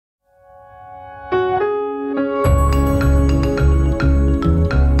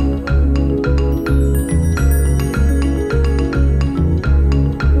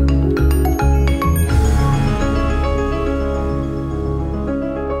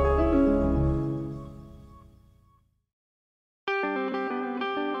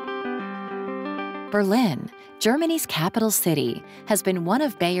Berlin, Germany's capital city, has been one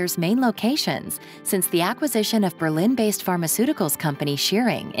of Bayer's main locations since the acquisition of Berlin-based pharmaceuticals company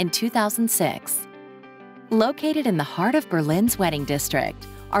Schering in 2006. Located in the heart of Berlin's wedding district,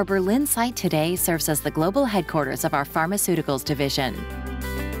 our Berlin site today serves as the global headquarters of our pharmaceuticals division.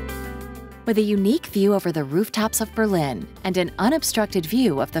 With a unique view over the rooftops of Berlin and an unobstructed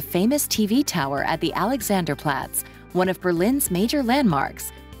view of the famous TV tower at the Alexanderplatz, one of Berlin's major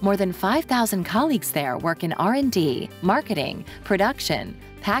landmarks, more than 5,000 colleagues there work in R&D, marketing, production,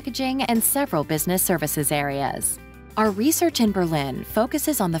 packaging, and several business services areas. Our research in Berlin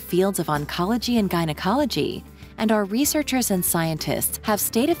focuses on the fields of oncology and gynecology, and our researchers and scientists have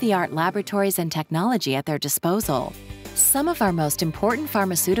state-of-the-art laboratories and technology at their disposal. Some of our most important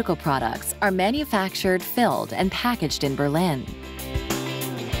pharmaceutical products are manufactured, filled, and packaged in Berlin.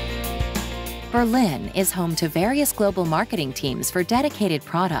 Berlin is home to various global marketing teams for dedicated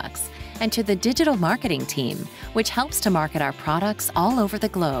products and to the digital marketing team, which helps to market our products all over the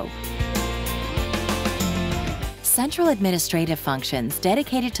globe. Central administrative functions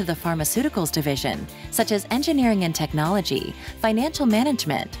dedicated to the pharmaceuticals division, such as engineering and technology, financial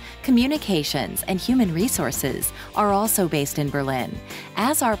management, communications, and human resources, are also based in Berlin,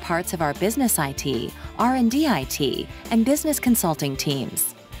 as are parts of our business IT, R&D IT, and business consulting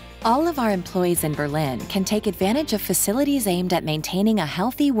teams. All of our employees in Berlin can take advantage of facilities aimed at maintaining a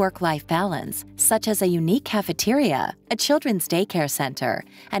healthy work-life balance, such as a unique cafeteria, a children's daycare center,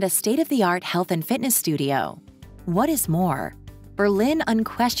 and a state-of-the-art health and fitness studio. What is more, Berlin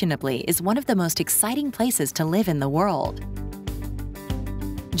unquestionably is one of the most exciting places to live in the world.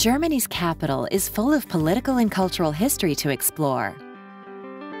 Germany's capital is full of political and cultural history to explore.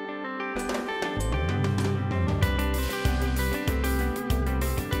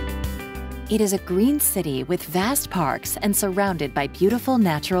 It is a green city with vast parks and surrounded by beautiful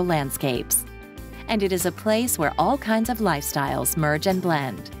natural landscapes. And it is a place where all kinds of lifestyles merge and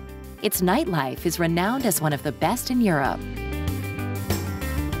blend. Its nightlife is renowned as one of the best in Europe.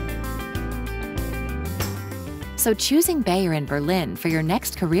 So choosing Bayer in Berlin for your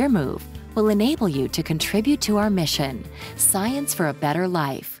next career move will enable you to contribute to our mission, Science for a Better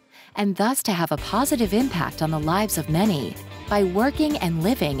Life, and thus to have a positive impact on the lives of many by working and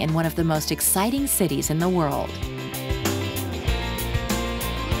living in one of the most exciting cities in the world.